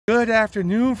Good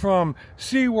afternoon from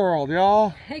SeaWorld,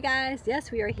 y'all. Hey guys,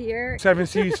 yes, we are here. Seven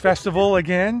Seas Festival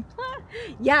again.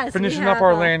 Yes, finishing up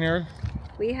our lanyard.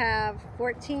 We have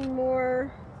 14 more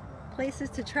places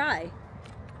to try.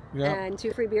 Yep. And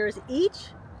 2 free beers each,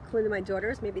 including my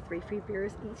daughters, maybe 3 free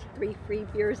beers each. 3 free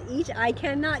beers each. I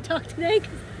cannot talk today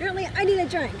because apparently I need a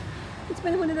drink. It's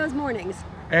been one of those mornings.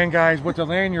 And guys, with the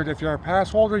lanyard, if you're a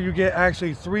pass holder, you get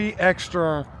actually 3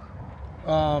 extra tickets.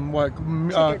 Well,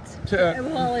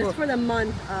 it's for the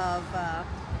month of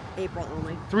April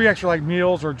only. 3 extra like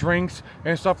meals or drinks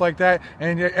and stuff like that.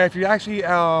 And if you actually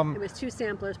it was 2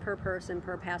 samplers per person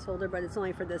per pass holder, but it's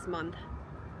only for this month.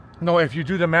 No, if you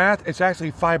do the math, it's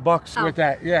actually $5 with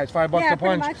that. Yeah, it's $5 a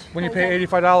punch when you pay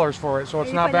 $85 for it, so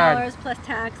it's not bad. $85 plus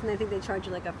tax, and I think they charge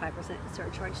you like a 5%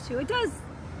 surcharge too.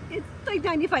 It's like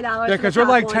 $95. Yeah, because they're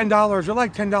like $10. They're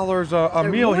like $10 a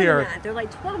meal here. They're like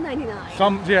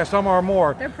 $12.99. Some are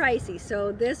more. They're pricey,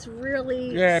 so this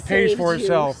really it pays for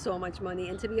itself. So much money,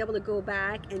 and to be able to go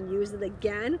back and use it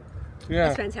again,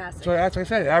 it's fantastic. So as I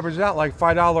said, it averages out like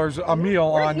 $5 a meal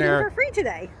on there. For free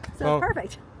today, so it's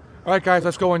perfect. All right, guys,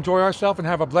 let's go enjoy ourselves and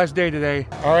have a blessed day today.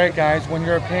 All right, guys, when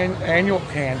you're annual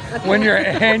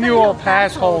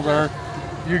pass holder,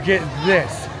 you get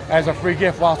this as a free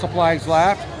gift while supplies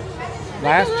last.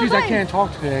 Geez, I can't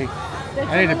talk today.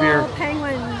 I need a beer.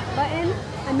 Penguin button.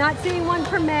 I'm not seeing one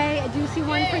for May. I do see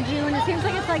one for June. It seems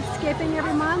like it's like skipping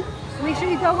every month. Make sure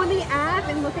you go on the app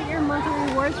and look at your monthly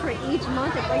rewards for each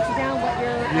month. It breaks down what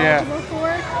you're eligible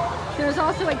for. There's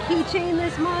also a keychain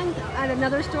this month at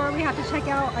another store we have to check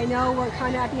out. I know we're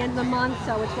kind of at the end of the month,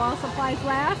 so it's while supplies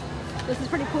last. This is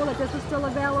pretty cool that this is still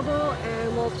available,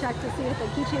 and we'll check to see if the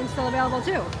keychain's still available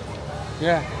too.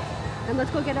 Yeah. And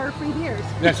let's go get our free beers.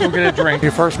 Let's go get a drink.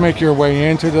 You first make your way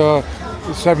into the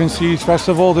Seven Seas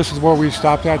Festival. This is where we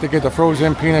stopped at to get the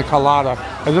frozen pina colada.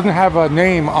 It doesn't have a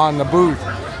name on the booth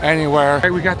anywhere. Hey,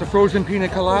 we got the frozen pina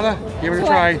colada. Give it a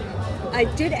try. I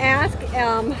did ask,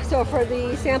 so for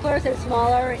the samplers it's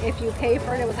smaller. If you pay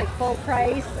for it, it was like full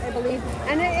price, I believe.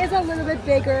 And it is a little bit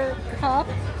bigger cup.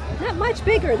 Not much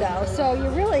bigger though, so you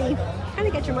really kind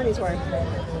of get your money's worth.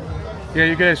 Yeah,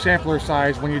 you get a sampler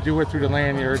size when you do it through the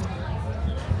lanyard.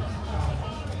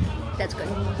 That's good.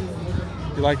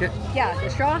 You like it? Yeah, the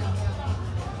straw.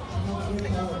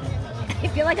 I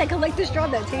feel like I can lick the straw.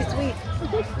 That tastes sweet. I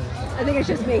think it's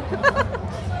just me. I'm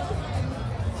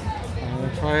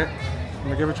gonna try it. I'm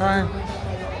gonna give it a try.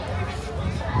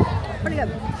 Pretty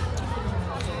good.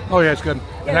 Oh yeah, it's good.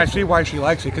 Yeah, and I see why she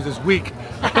likes it because it's weak.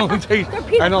 I don't taste.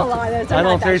 I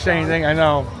don't taste anything. I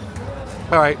know.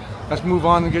 All right. Let's move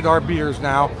on and get our beers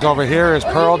now. Over here is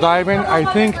pearl diving. I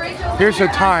think here's the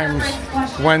times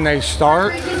when they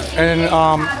start. And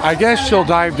I guess she'll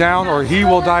dive down or he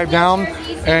will dive down.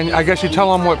 And I guess you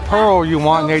tell them what pearl you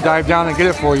want and they dive down and get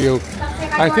it for you.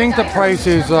 I think the price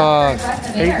is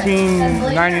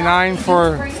 $18.99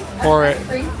 for it.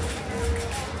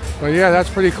 But yeah, that's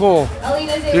pretty cool.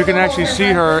 You can actually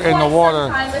see her in the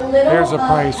water. There's the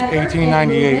price,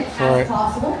 $18.98 for it.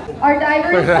 Our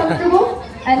diver is comfortable.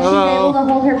 And she's able to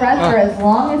hold her breath for as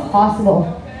long as possible.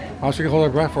 Oh, she can hold her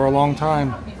breath for a long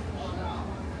time.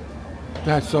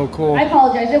 That's so cool. I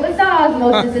apologize. It was not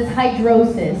osmosis, it's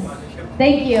hydrosis.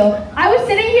 Thank you. I was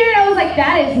sitting here and I was like,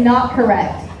 that is not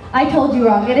correct. I told you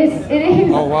wrong. It is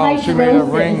oh, wow. hydrosis, she made a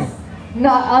ring.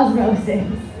 Not osmosis.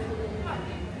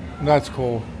 That's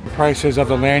cool. The prices of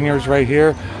the lanyards right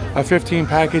here. A 15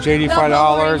 package,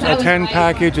 $85. A 10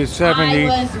 package is $70.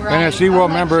 And a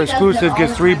SeaWorld member exclusive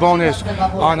gets 3 bonus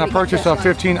on a purchase of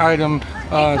 15 item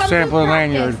sampler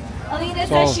lanyard.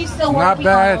 So not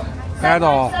bad at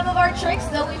all. Some of our tricks,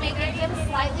 though, we make it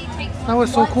slightly take. That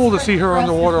was so cool to see her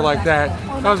underwater like that.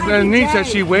 That was neat that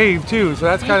she waved too, so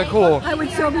that's kind of cool. I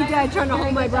would still be dead trying to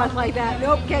hold my breath like that.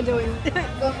 Nope, can't do it.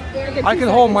 I can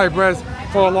hold my breath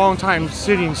for a long time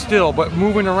sitting still, but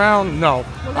moving around, no.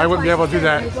 I wouldn't be able to do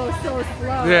that. You go so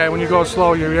slow. Yeah, when you go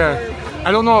slow,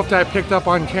 I don't know if that picked up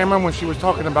on camera when she was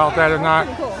talking about that or not.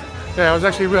 Cool. Yeah, it was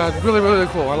actually really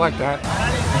cool. I like that.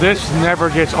 This never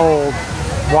gets old,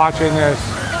 watching this.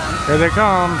 Here they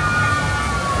come.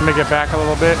 Let me get back a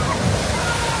little bit.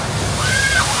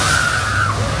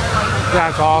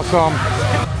 That's awesome.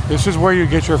 This is where you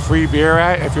get your free beer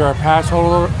at if you're a pass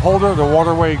holder, the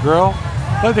Waterway Grill.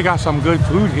 But they got some good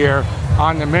food here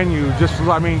on the menu. Just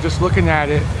looking at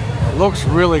it, looks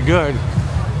really good.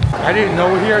 I didn't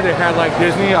know here they had like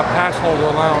Disney, a pass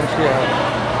holder lounge here.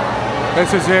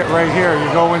 This is it right here.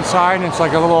 You go inside and it's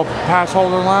like a little pass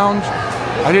holder lounge.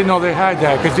 I didn't know they had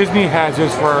that because Disney has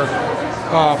this for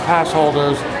pass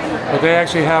holders. But they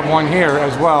actually have one here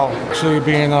as well. Actually,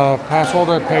 being a pass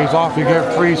holder pays off. You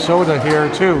get free soda here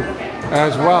too,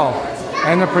 as well.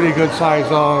 And they're pretty good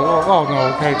size. Oh no,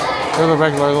 okay. They're the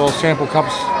regular little sample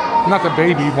cups. Not the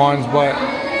baby ones, but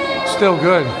still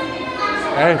good.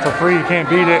 Hey, for free, you can't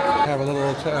beat it. Have a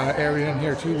little area in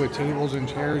here too with tables and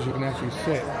chairs you can actually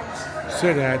sit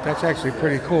at. That's actually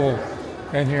pretty cool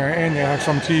in here. And they have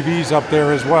some TVs up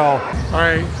there as well. All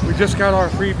right, we just got our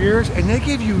free beers, and they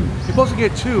give you, you're supposed to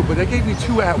get 2, but they gave me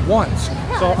 2 at once.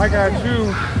 So I got 2,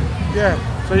 yeah.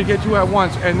 So you get 2 at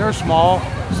once, and they're small,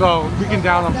 so we can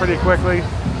down them pretty quickly.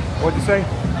 What'd you say?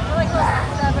 They're like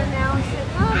 7 ounces.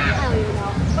 I don't even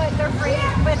know. But they're free.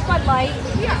 But it's Bud Light,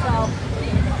 so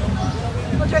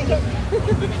we'll drink it.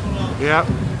 Yep.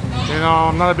 You know,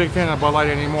 I'm not a big fan of Bud Light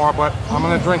anymore, but I'm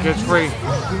gonna drink it. It's free.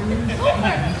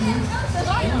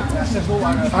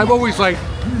 I've always liked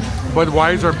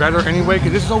Budweiser better anyway,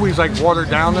 because this is always like watered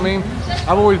down to me.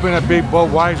 I've always been a big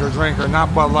Budweiser drinker,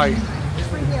 not Bud Light.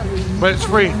 But it's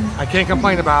free. I can't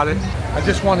complain about it. I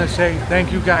just want to say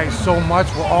thank you guys so much.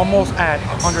 We're almost at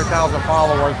 100,000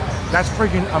 followers. That's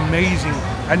freaking amazing.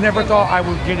 I never thought I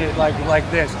would get it like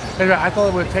this. I thought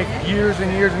it would take years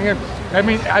and years and years. I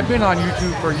mean, I've been on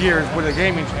YouTube for years with a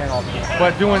gaming channel,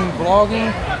 but doing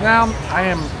vlogging now, I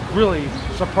am really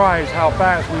surprised how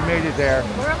fast we made it there.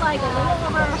 We're like a little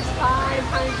over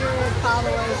 500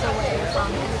 followers away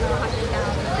from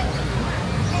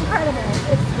 100,000. Incredible.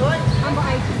 It's good. I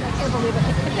can't believe it.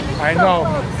 I know.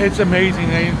 It's amazing.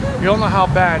 You don't know how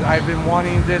bad I've been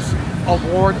wanting this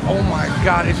award. Oh my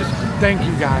God. It's just, thank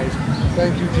you guys.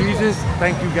 Thank you, Jesus.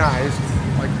 Thank you guys.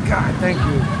 My God, thank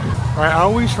you. All right, I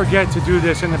always forget to do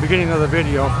this in the beginning of the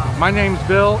video. My name's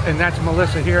Bill, and that's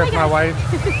Melissa here, my wife.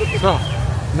 So,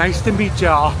 nice to meet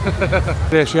y'all.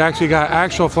 This, you actually got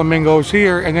actual flamingos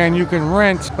here, and then you can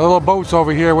rent little boats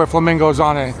over here with flamingos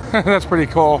on it. That's pretty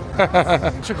cool.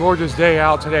 It's a gorgeous day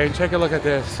out today. Take a look at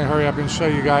this. I'll hurry up and show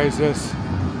you guys this.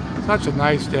 Such a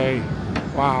nice day.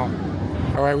 Wow.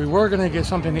 All right, we were gonna get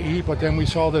something to eat, but then we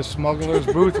saw this smuggler's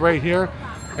booth right here,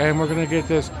 and we're gonna get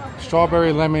this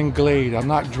strawberry lemon glade. I'm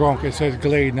not drunk, it says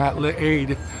glade, not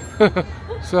aid.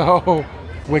 So,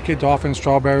 Wicked Dolphin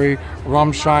Strawberry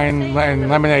Rum Shine and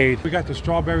Lemonade. We got the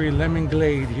strawberry lemon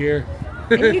glade here.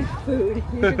 I need food.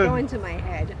 You're going to my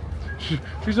head.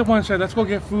 She's the one that said, let's go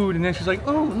get food, and then she's like,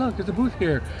 oh look, there's a booth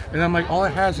here. And I'm like, all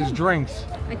it has is drinks.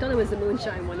 I thought it was the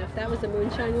moonshine one. If that was the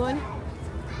moonshine one,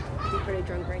 I'd be pretty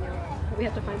drunk right now. We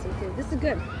have to find some food. This is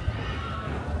good.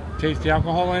 Taste the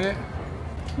alcohol in it?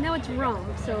 No, it's rum,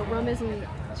 so rum isn't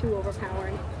too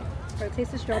overpowering. But it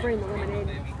tastes the strawberry and the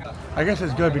lemonade. I guess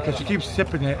it's good because she keeps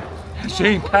sipping it. She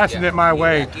ain't passing it my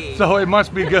way, so it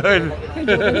must be good.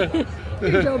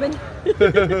 You're Jobin.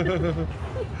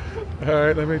 All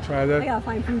right, let me try that. I gotta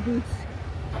find food booths.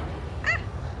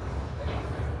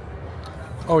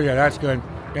 Oh yeah, that's good.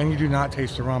 And you do not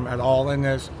taste the rum at all in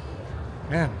this.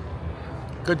 Man,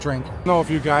 good drink. I don't know if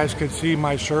you guys could see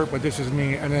my shirt, but this is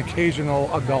me, an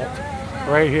occasional adult,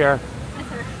 right here.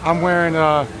 I'm wearing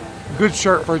a good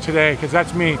shirt for today, because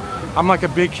that's me. I'm like a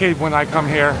big kid when I come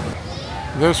here.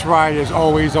 This ride is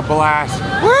always a blast.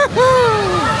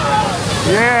 Woohoo!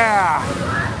 Yeah!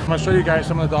 I'm gonna show you guys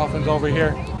some of the dolphins over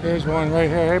here. There's one right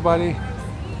here. Hey, buddy.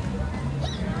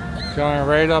 Going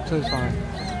right up to the sign.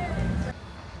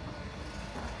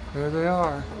 There they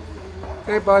are.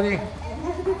 Hey, buddy.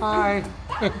 Hi.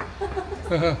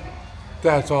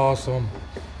 That's awesome.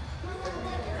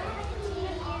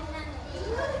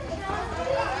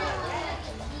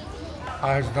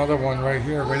 There's another one right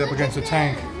here, right up against the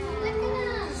tank.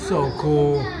 So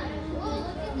cool.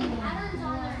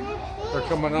 They're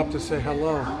coming up to say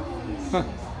hello.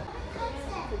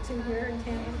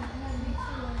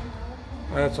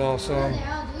 That's awesome.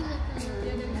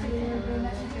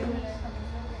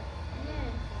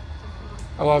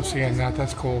 I love seeing that.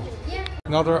 That's cool.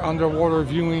 Another underwater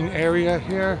viewing area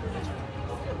here.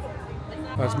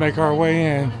 Let's make our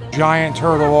way in. Giant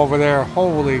turtle over there.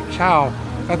 Holy cow.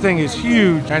 That thing is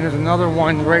huge. And there's another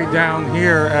one right down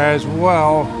here as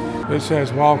well. It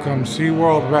says, welcome,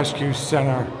 SeaWorld Rescue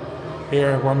Center.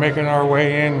 Here, we're making our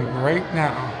way in right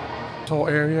now. This whole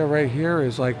area right here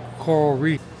is like coral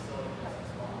reef.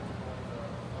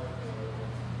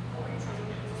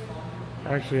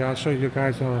 Actually, I'll show you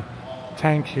guys a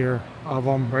tank here of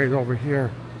them right over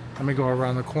here. Let me go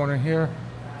around the corner here.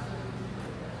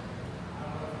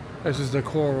 This is the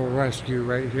coral rescue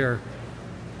right here.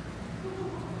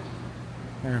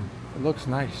 Man, it looks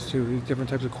nice too. These different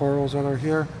types of corals that are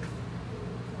here.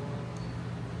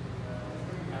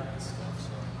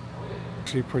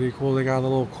 Actually pretty cool. They got a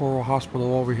little coral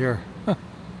hospital over here.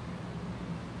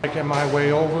 Making my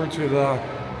way over to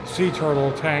the sea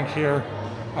turtle tank here.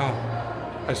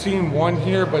 I've seen one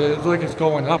here, but it looks like it's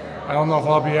going up. I don't know if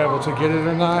I'll be able to get it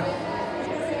or not.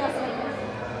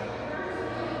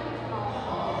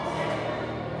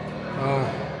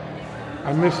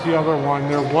 I missed the other one.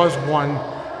 There was one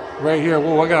right here.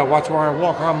 Whoa, I gotta watch where I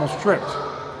walk. I almost tripped.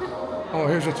 Oh,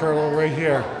 here's a turtle right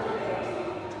here.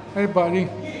 Hey, buddy.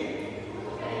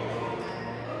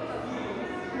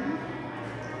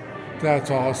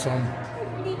 That's awesome.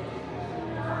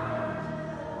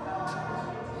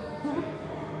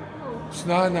 It's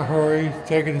not in a hurry,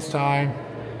 taking its time.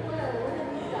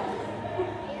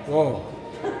 Whoa.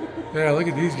 Yeah, look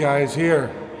at these guys here.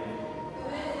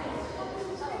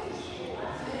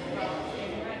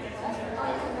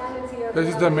 This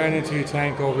is the manatee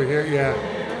tank over here. Yeah,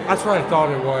 that's what I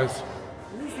thought it was.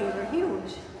 These things are huge.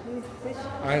 These fish.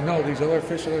 I know, these other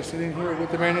fish that are sitting here with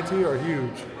the manatee are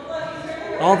huge.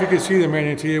 I don't know if you can see the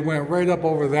manatee. It went right up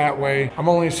over that way. I'm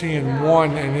only seeing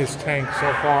one in this tank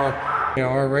so far. You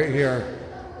know, right here.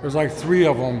 There's like 3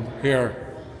 of them here.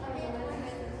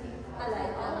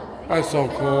 That's so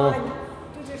cool.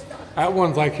 That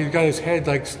one's like, he's got his head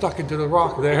like stuck into the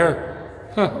rock there.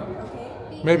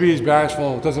 Maybe he's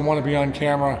bashful, doesn't want to be on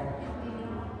camera.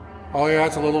 Oh yeah,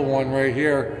 that's a little one right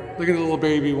here. Look at the little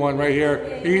baby one right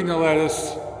here, eating the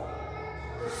lettuce.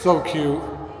 So cute.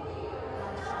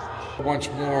 A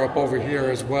bunch more up over here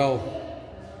as well.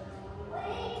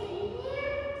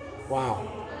 Wow.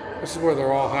 This is where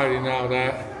they're all hiding out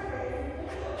at.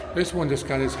 This one just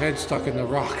got his head stuck in the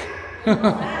rock.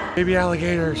 Baby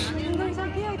alligators.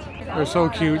 They're so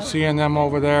cute seeing them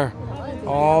over there.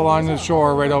 All on the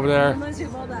shore right over there. Reminds you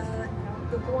of all the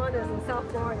iguanas in South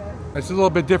Florida. It's a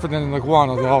little bit different than the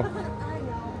iguana though.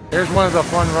 Here's one of the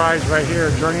fun rides right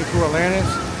here, Journey to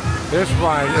Atlantis. This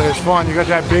ride is fun. You got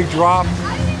that big drop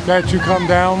that you come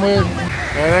down with.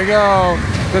 There they go.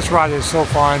 This ride is so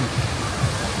fun.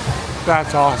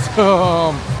 That's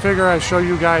awesome. Figure I'd show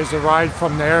you guys the ride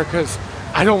from there because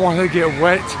I don't want to get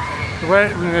wet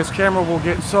and this camera will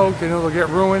get soaked and it'll get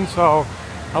ruined, so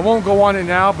I won't go on it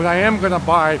now, but I am going to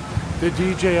buy the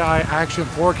DJI Action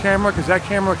 4 camera because that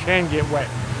camera can get wet.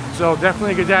 So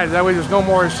definitely get that. That way there's no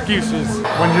more excuses.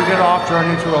 When you get off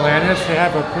Journey to Atlantis, they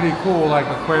have a pretty cool like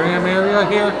aquarium area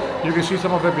here. You can see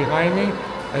some of it behind me.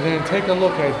 And then take a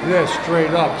look at this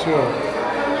straight up too.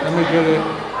 Let me get it.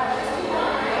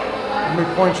 Let me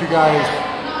point you guys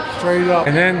straight up.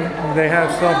 And then they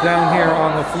have stuff down here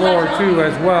on the floor too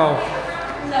as well.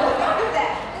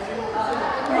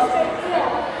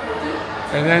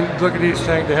 And then look at these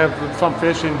things. They have some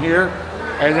fish in here.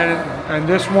 And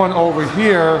this one over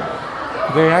here,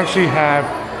 they actually have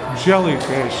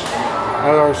jellyfish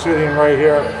that are sitting right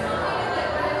here.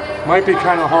 Might be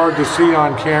kind of hard to see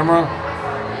on camera,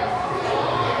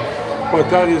 but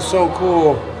that is so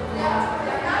cool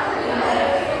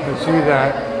to see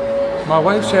that. My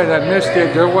wife said I missed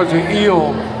it. There was an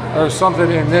eel or something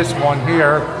in this one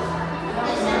here.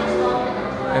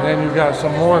 And then you've got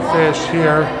some more fish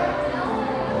here.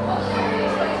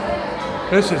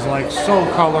 This is like so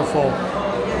colorful.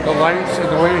 The lights and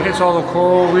the way it hits all the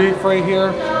coral reef right here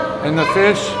and the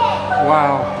fish.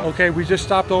 Wow. Okay, we just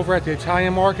stopped over at the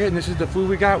Italian market and this is the food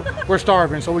we got. We're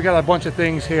starving, so we got a bunch of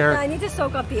things here. I need to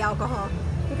soak up the alcohol.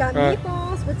 We got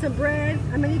meatballs with some bread,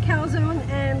 a mini calzone,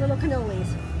 and little cannolis.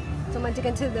 So I'm gonna dig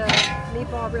into the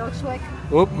meatball real quick.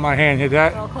 Oop, my hand hit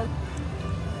that. Real quick.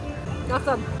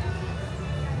 Awesome.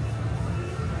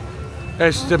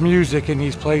 That's the music in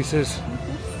these places.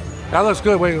 That looks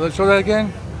good. Wait, let's show that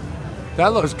again.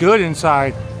 That looks good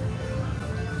inside.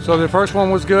 So the first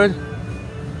one was good?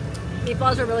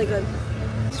 Meatballs are really good.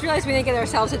 Just realized we didn't get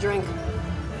ourselves a drink.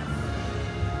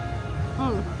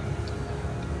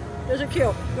 Those are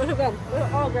cute. Those are good.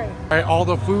 They're all great. All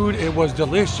the food, it was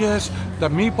delicious. The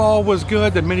meatball was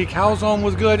good. The mini calzone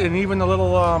was good. And even the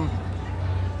little...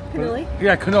 Cannoli?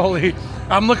 Yeah, cannoli.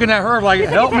 I'm looking at her like,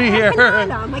 help me here.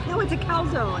 I'm like, no, it's a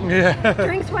calzone. Yeah.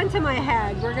 Drinks went to my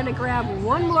head. We're gonna grab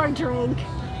one more drink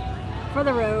for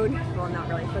the road. Well, not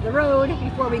really for the road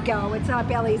before we go. It's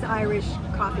Bailey's Irish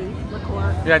coffee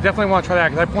liqueur. Yeah, I definitely want to try that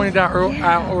because I pointed out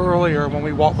earlier when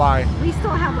we walked by. We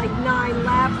still have like 9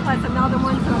 left plus another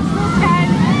one, so it's still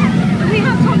 10. But we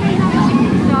have so many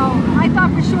others. So I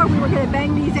thought for sure we were gonna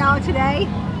bang these out today.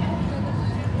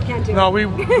 Can't do it. No,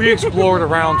 we explored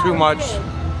around too much.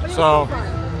 So,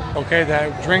 okay,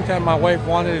 that drink that my wife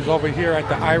wanted is over here at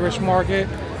the Irish market.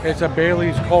 It's a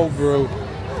Bailey's cold brew.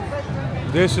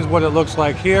 This is what it looks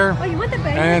like here. Oh, you want the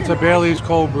bangers and it's a Bailey's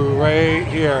cold brew right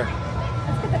here.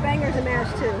 Let's get the bangers and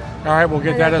mash too. All right, we'll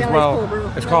get that as well.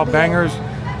 It's called bangers.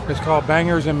 It's called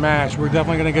bangers and mash. We're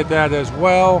definitely gonna get that as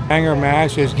well. Banger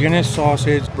mash is Guinness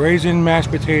sausage, braised mashed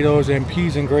potatoes, and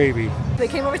peas and gravy. We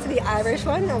came over to the Irish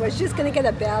one. I was just gonna get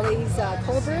a Bailey's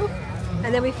cold brew.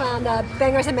 And then we found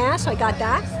bangers and mash, so I got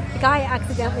that. guy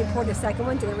accidentally poured a second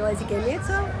one, didn't realize he gave me it,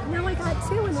 so now I got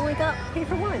 2 and only got paid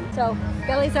for 1. So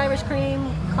Bailey's Irish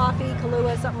Cream, coffee,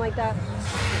 Kahlua, something like that.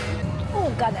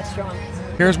 Oh God, that's strong.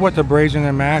 Here's what the braised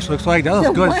and mashed looks like. That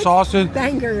looks good. What? Sausage.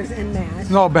 Bangers and mash.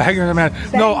 No, bangers and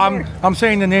mashed. No, I'm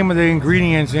saying the name of the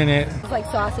ingredients in it. It's like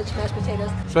sausage, mashed potatoes.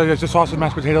 So there's just sausage,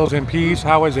 mashed potatoes, and peas.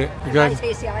 How is it? You good? Nice,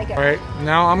 tasty, I like it. All right,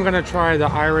 now I'm gonna try the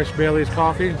Irish Bailey's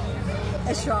coffee.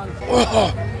 It's strong.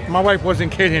 Oh, my wife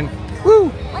wasn't kidding.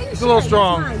 Woo! It's a little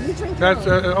strong. You drink your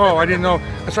own. Oh, I didn't know.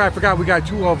 That's right. I forgot we got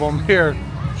 2 of them here.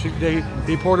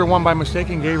 They poured her one by mistake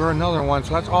and gave her another one,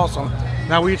 so that's awesome.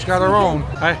 Now we each got our own.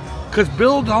 Because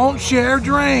Bill don't share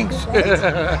drinks.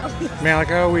 Man, like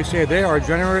I always say, they are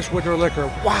generous with their liquor.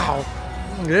 Wow,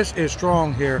 this is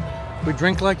strong here. We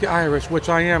drink like the Irish, which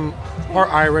I am part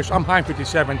Irish. I'm high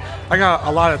 57. I got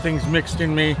a lot of things mixed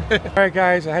in me. All right,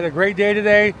 guys, I had a great day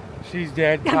today. She's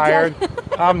dead, tired.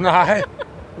 I'm not.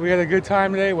 We had a good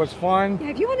time today. It was fun. Yeah,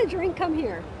 if you want a drink, come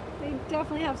here. They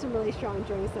definitely have some really strong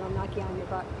drinks that'll knock you on your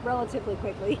butt relatively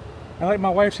quickly. And like my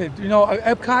wife said, you know,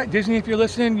 Epcot, Disney, if you're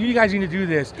listening, you guys need to do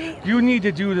this. You need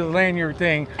to do the lanyard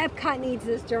thing. Epcot needs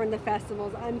this during the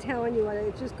festivals. I'm telling you what,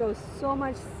 it just goes so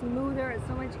much smoother. It's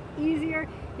so much easier.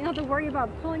 You don't have to worry about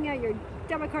pulling out your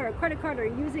debit card or credit card or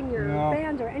using your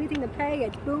band or anything to pay.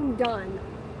 It's boom, done.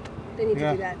 They need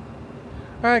to do that.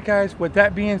 All right, guys, with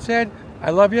that being said, I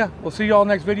love you. We'll see you all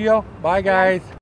next video. Bye, guys.